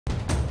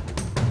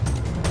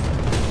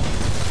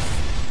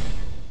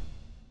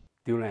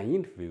During an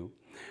interview,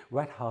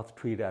 White House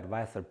trade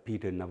advisor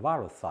Peter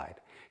Navarro said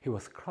he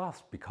was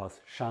crossed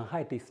because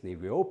Shanghai Disney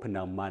reopened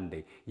on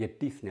Monday, yet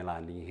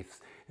Disneyland in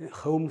his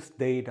home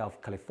state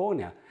of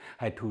California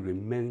had to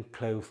remain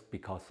closed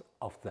because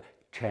of the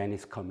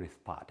Chinese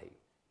Communist Party.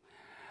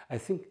 I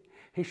think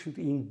he should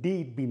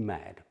indeed be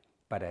mad,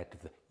 but at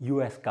the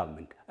US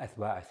government as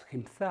well as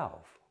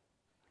himself.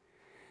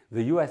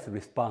 The US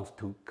response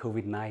to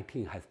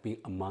COVID-19 has been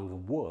among the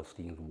worst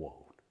in the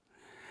world.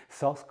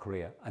 South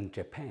Korea and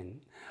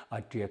Japan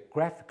are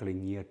geographically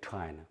near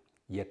China,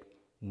 yet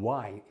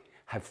why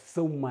have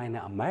so many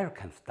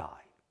Americans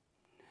died?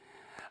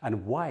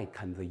 And why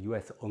can the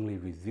US only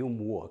resume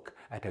work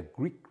at a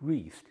great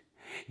risk,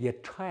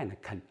 yet China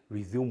can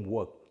resume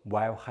work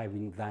while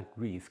having that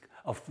risk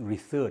of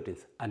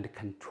resurgence under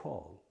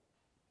control?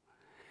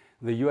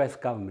 The US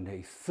government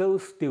is so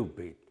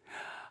stupid,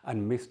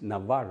 and Ms.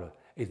 Navarro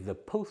is the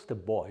poster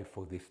boy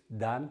for this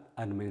damn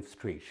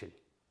administration.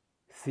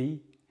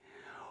 See?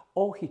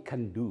 All he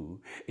can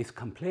do is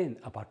complain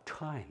about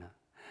China,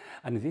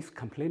 and this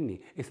complaining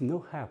is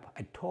no help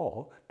at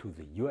all to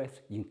the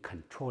US in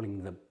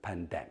controlling the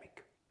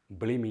pandemic.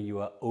 Blaming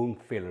your own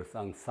failures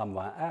on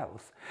someone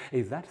else,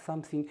 is that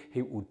something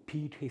he would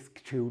teach his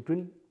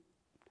children?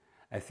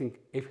 I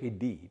think if he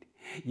did,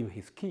 even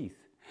his kids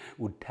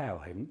would tell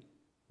him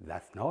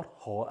that's not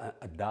how an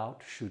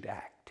adult should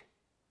act.